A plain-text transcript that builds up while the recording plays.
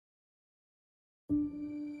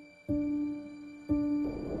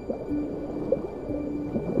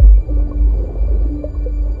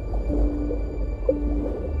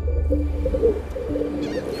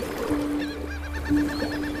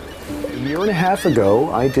half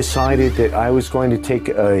ago, I decided that I was going to take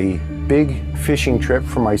a big fishing trip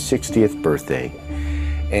for my 60th birthday.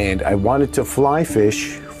 And I wanted to fly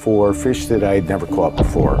fish for fish that I had never caught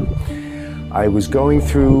before. I was going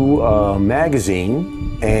through a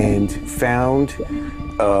magazine and found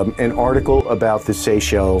an article about the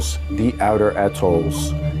Seychelles, the outer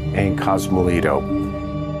atolls, and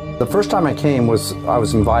Cosmoledo. The first time I came I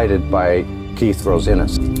was invited by Keith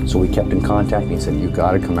Rosinas. So we kept in contact and he said, "You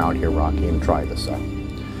got to come out here, Rocky, and try this out."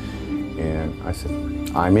 And I said,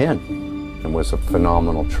 "I'm in." It was a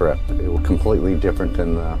phenomenal trip. It was completely different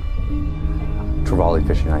than the trevally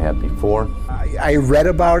fishing I had before. I read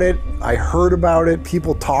about it, I heard about it,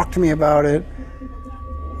 people talked to me about it,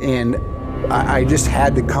 and I just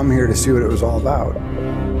had to come here to see what it was all about.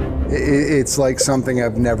 It's like something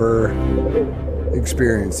I've never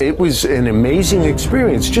experienced. It was an amazing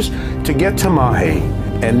experience just to get to Mahe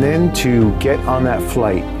and then to get on that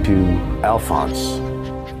flight to Alphonse,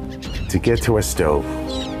 to get to Esto,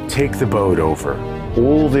 take the boat over.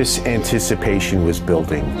 All this anticipation was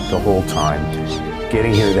building the whole time.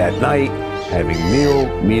 Getting here that night, having a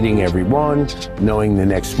meal, meeting everyone, knowing the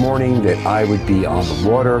next morning that I would be on the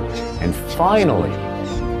water, and finally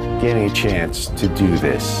getting a chance to do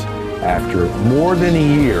this after more than a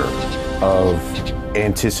year of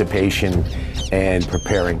anticipation and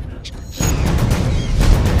preparing.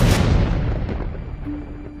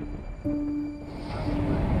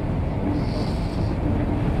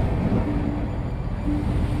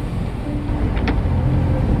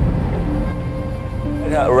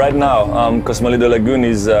 Right now, Cosmoledo Lagoon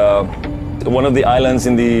is one of the islands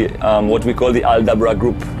in the what we call the Aldabra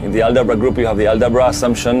group. In the Aldabra group, you have the Aldabra,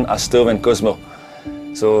 Assumption, Astove, and Cosmo.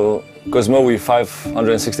 So Cosmo, we're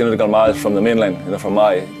 560 nautical miles from the mainland, from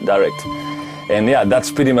Mahe, direct. And yeah,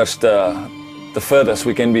 that's pretty much the furthest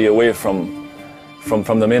we can be away from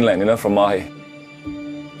the mainland, from Mahe.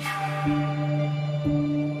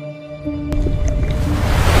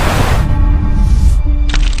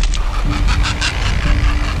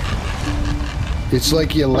 It's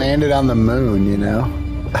like you landed on the moon,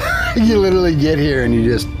 You literally get here and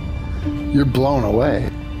you're blown away.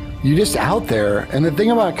 You're just out there, and the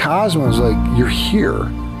thing about Cosmo is you're here,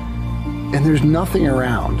 and there's nothing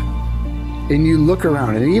around. And you look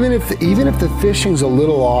around, and even if the fishing's a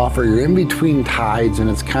little off, or you're in between tides and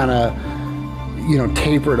it's kind of,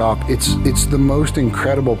 tapered off, it's the most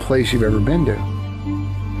incredible place you've ever been to.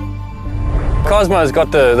 Cosmo's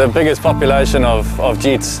got the biggest population of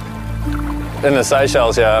jeets in the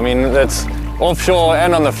Seychelles here. I mean, that's offshore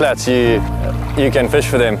and on the flats, you can fish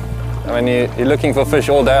for them. I mean, you're looking for fish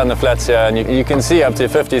all day on the flats here, and you can see up to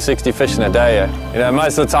 50, 60 fish in a day here.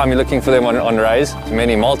 Most of the time you're looking for them on rays,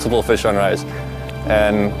 multiple fish on rays.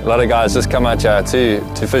 And a lot of guys just come out here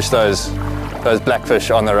to fish those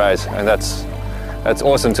blackfish on the rays. And that's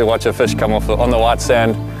awesome to watch a fish come off on the white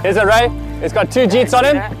sand. Here's a ray. It's got 2 jeets on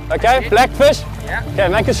him. Okay, blackfish. Okay,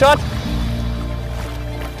 make a shot.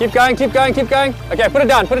 Keep going, keep going, keep going. Okay, put it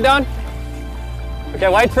down, put it down. Okay,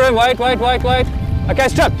 wait for him, wait. Okay,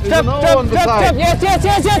 strip. Yes.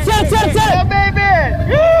 Yeah, baby!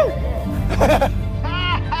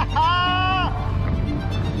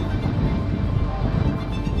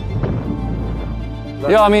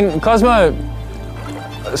 Yeah, I mean, Cosmo,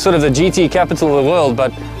 sort of the GT capital of the world,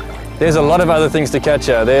 but there's a lot of other things to catch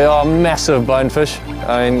here. There are massive bonefish.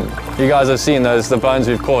 I mean, you guys have seen the bones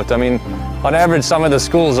we've caught. I mean, on average, some of the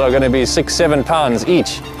schools are going to be 6-7 pounds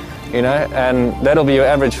each, and that'll be your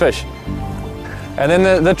average fish. And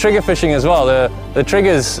then the trigger fishing as well. The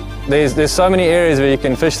triggers, there's so many areas where you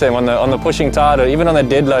can fish them on the pushing tide, or even on the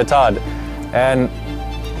dead low tide, and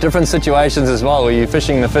different situations as well where you're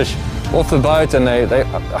fishing the fish off the boat, and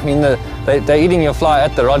they're eating your fly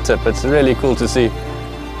at the rod tip. It's really cool to see.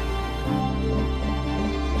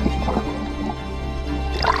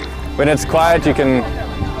 When it's quiet,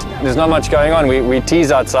 there's not much going on. We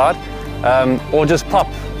tease outside, or just pop.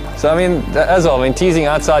 So as well, teasing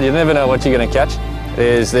outside, you never know what you're going to catch.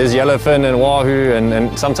 There's yellowfin and wahoo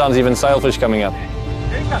and sometimes even sailfish coming up.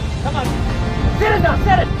 Here he comes, come on. Set it now,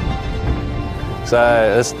 set it!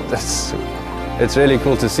 So it's really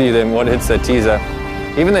cool to see them, what hits their teaser.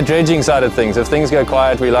 Even the dredging side of things, if things go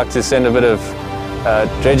quiet, we like to send a bit of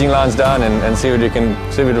dredging lines down and see what we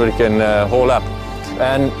can haul up.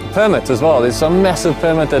 And permit as well. There's some massive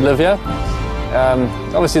permit that live here.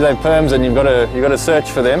 Obviously they're perms, and you've got to search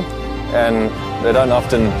for them, and they don't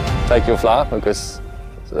often take your fly because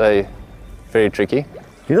they're very tricky.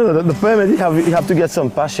 The permit, you have to get some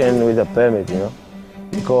passion with the permit,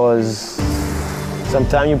 because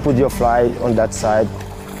sometimes you put your fly on that side,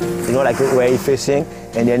 like where you're fishing,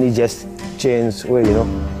 and then you just change way,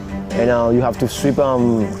 and you have to sweep a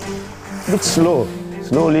bit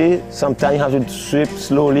slowly. Sometimes you have to sweep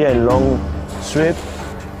slowly and long sweep.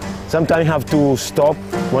 Sometimes you have to stop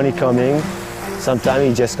when it's coming. Sometimes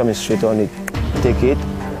you just coming straight on it. Take it,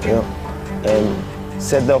 you know, and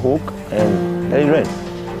set the hook and let it rain.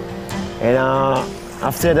 And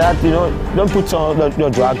after that, you know, don't put your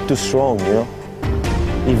drag too strong, you know.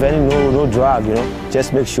 Even no drag, you know.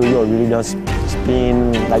 Just make sure you really don't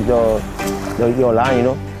spin like your line, you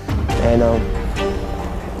know. And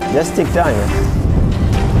just take time. Man.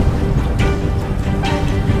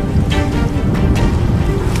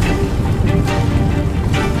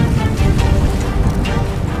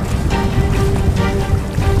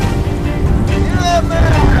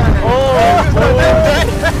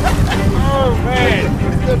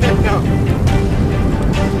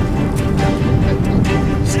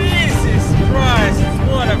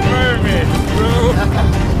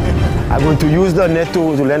 I'm going to use the net to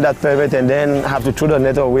land that permit and then have to throw the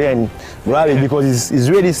net away and grab it because it's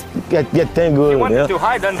really get tangled. You want it to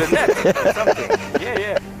hide under the net or something.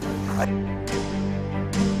 Yeah.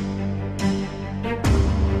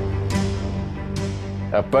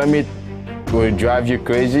 A permit will drive you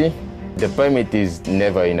crazy. The permit is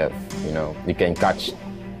never enough. You know, you can catch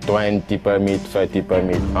 20 permit, 30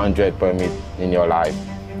 permit, 100 permit in your life.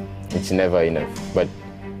 It's never enough. But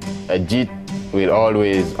a JIT will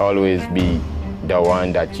always be the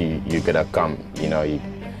one that you're gonna come. You know,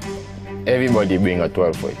 everybody bring a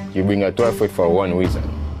 12 foot. You bring a 12 foot for one reason.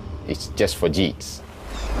 It's just for JITs.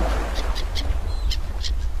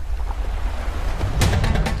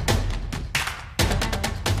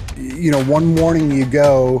 You know, one morning you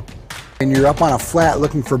go and you're up on a flat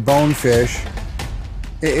looking for bonefish,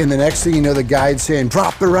 and the next thing you know, the guide's saying,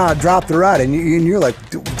 drop the rod, and you're like,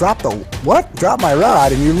 drop the what? Drop my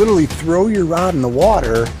rod, and you literally throw your rod in the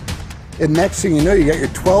water, and next thing you know, you got your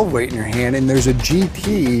 12 weight in your hand, and there's a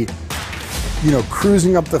GT, you know,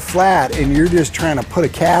 cruising up the flat, and you're just trying to put a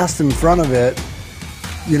cast in front of it.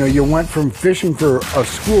 You know, you went from fishing for a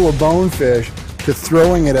school of bonefish to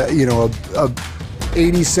throwing it a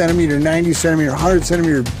 80 centimeter, 90 centimeter, 100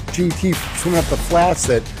 centimeter GT swimming up the flats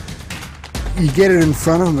that you get it in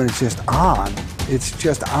front of him and it's just on. It's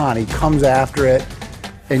just on. He comes after it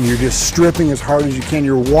and you're just stripping as hard as you can.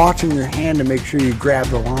 You're watching your hand to make sure you grab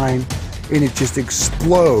the line and it just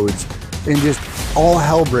explodes and just all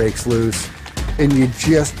hell breaks loose and you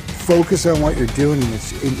just focus on what you're doing and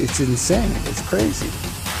it's insane. It's crazy.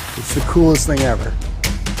 It's the coolest thing ever.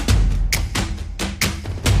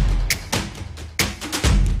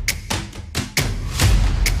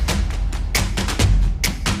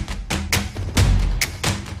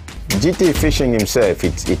 GT fishing himself,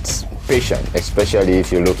 it's patient, especially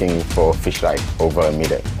if you're looking for fish like over a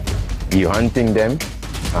meter. You're hunting them,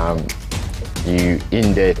 you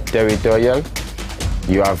in the territorial,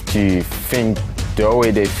 you have to think the way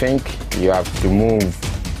they think, you have to move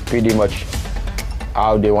pretty much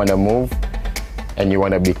how they want to move, and you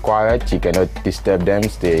want to be quiet, you cannot disturb them,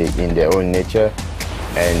 stay in their own nature,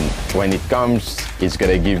 and when it comes, it's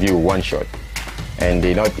going to give you one shot, and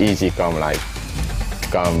they not easy come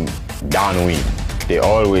downwind. They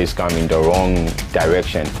always come in the wrong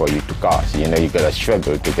direction for you to cast. You know, you gotta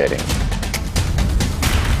struggle to get in.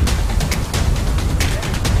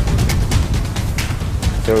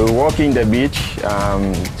 So walking the beach,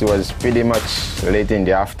 it was pretty much late in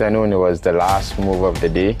the afternoon. It was the last move of the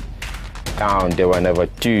day. There were never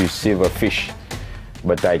two silver fish,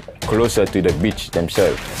 but like closer to the beach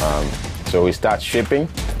themselves. So we start stripping,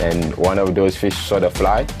 and one of those fish saw the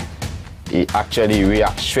fly. He actually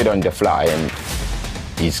reacts straight on the fly and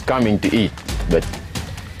he's coming to eat, but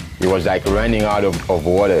he was like running out of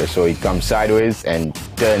water, so he comes sideways and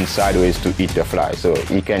turns sideways to eat the fly. So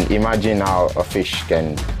you can imagine how a fish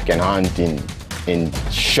can hunt in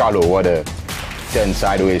shallow water, turn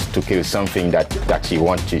sideways to kill something that he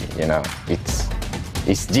wants to, you know. It's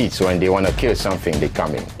JITs, when they want to kill something, they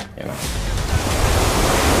come in, you know.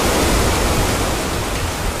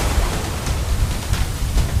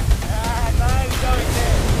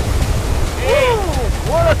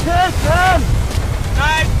 Man.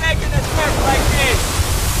 Nice making a surf like this.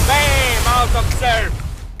 Bam, out of surf.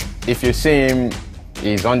 If you see him,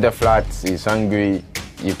 he's on the flats, he's hungry,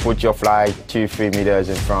 you put your fly 2-3 meters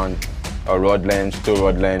in front, a rod length, 2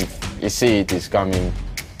 rod length, you see it, he's coming,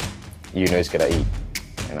 you know he's gonna eat.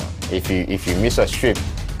 You know, if you miss a strip,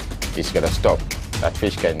 he's gonna stop. That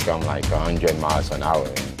fish can come like 100 miles an hour,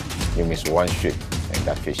 and you miss one strip, and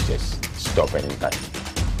that fish just stop anytime.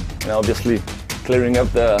 And obviously, clearing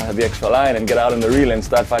up the extra line and get out on the reel and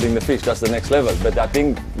start fighting the fish, that's the next level. But I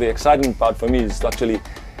think the exciting part for me is to actually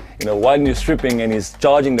you know, while you're stripping and he's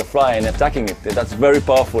charging the fly and attacking it, that's very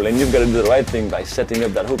powerful, and you've got to do the right thing by setting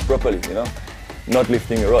up that hook properly, you know, not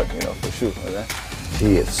lifting a rod, you know, for sure. Like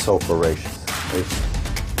He is so voracious. It's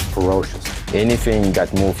ferocious. Anything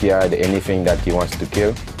that moves yard, anything that he wants to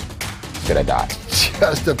kill, it's gonna die.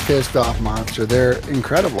 Just a pissed off monster. They're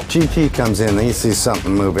incredible. GT comes in, he sees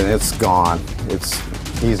something moving, it's gone.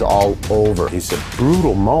 He's all over. It's a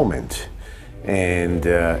brutal moment, and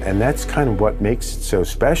that's kind of what makes it so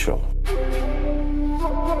special.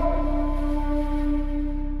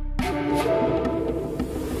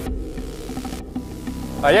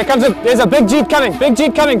 Here comes there's a big jeep coming,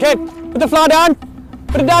 kid. Put the fly down,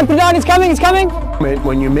 put it down, it's coming.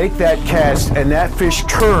 When you make that cast and that fish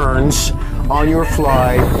turns on your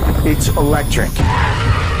fly, it's electric.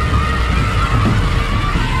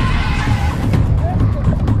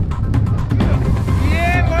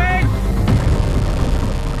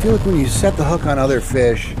 I feel like when you set the hook on other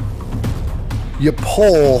fish, you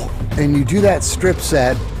pull and you do that strip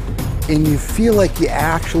set and you feel like you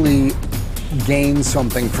actually gain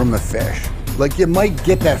something from the fish. Like you might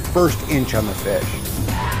get that first inch on the fish.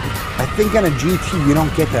 I think on a GT, you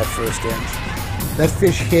don't get that first inch. That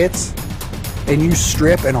fish hits and you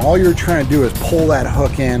strip and all you're trying to do is pull that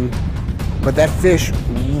hook in. But that fish,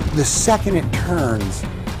 the second it turns,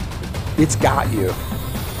 it's got you.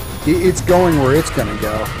 It's going where it's gonna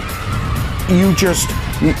go.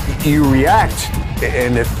 You react,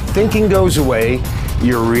 and if thinking goes away,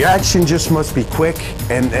 your reaction just must be quick,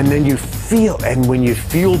 and then you feel, and when you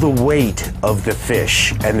feel the weight of the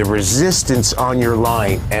fish and the resistance on your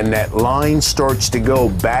line, and that line starts to go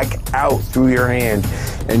back out through your hand,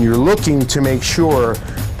 and you're looking to make sure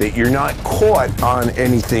that you're not caught on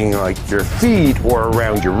anything like your feet or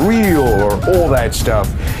around your reel or all that stuff.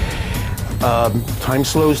 Time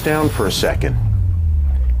slows down for a second,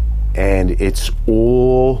 and it's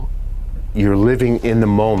all, you're living in the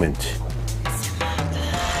moment.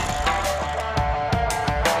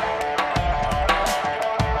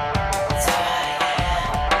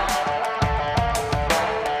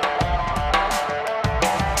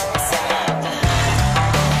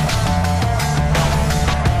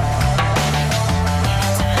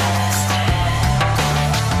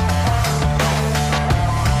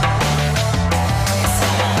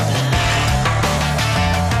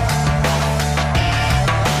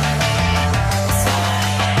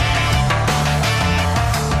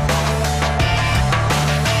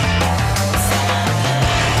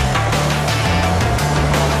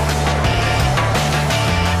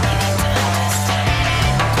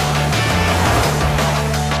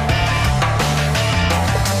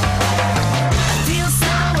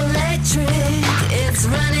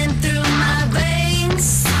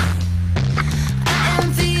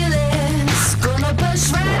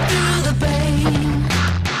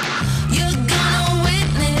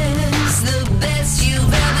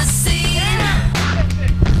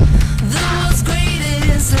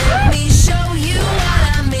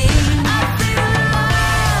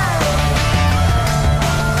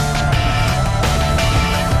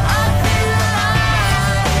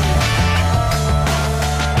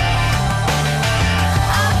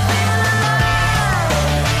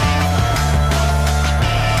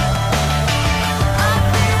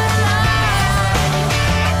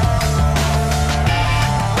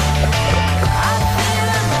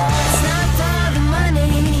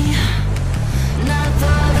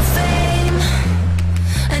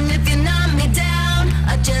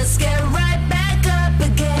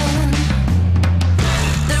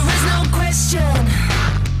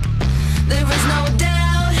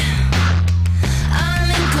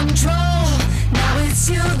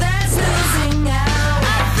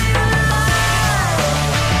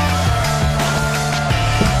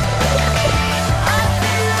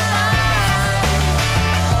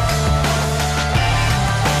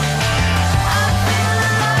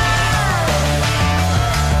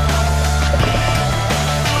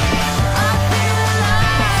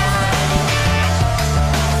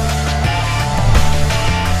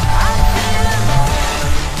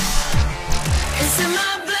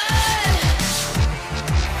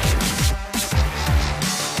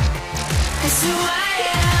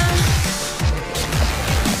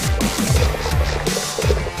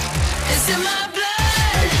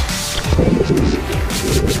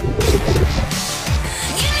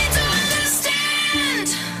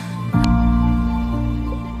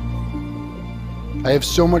 I have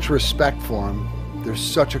so much respect for them. They're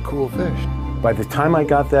such a cool fish. By the time I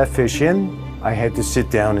got that fish in, I had to sit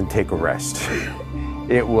down and take a rest.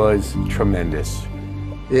 It was tremendous.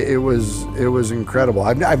 It was incredible.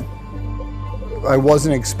 I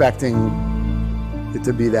wasn't expecting it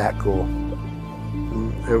to be that cool.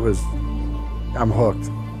 It was, I'm hooked.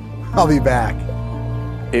 I'll be back.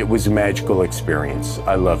 It was a magical experience.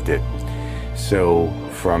 I loved it. So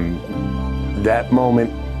from that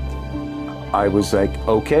moment, I was like,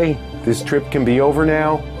 okay, this trip can be over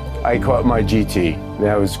now. I caught my GT.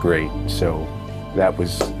 That was great. So that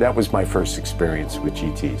was my first experience with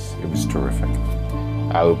GTs. It was terrific.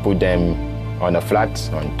 I will put them on a flat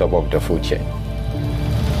on top of the food chain.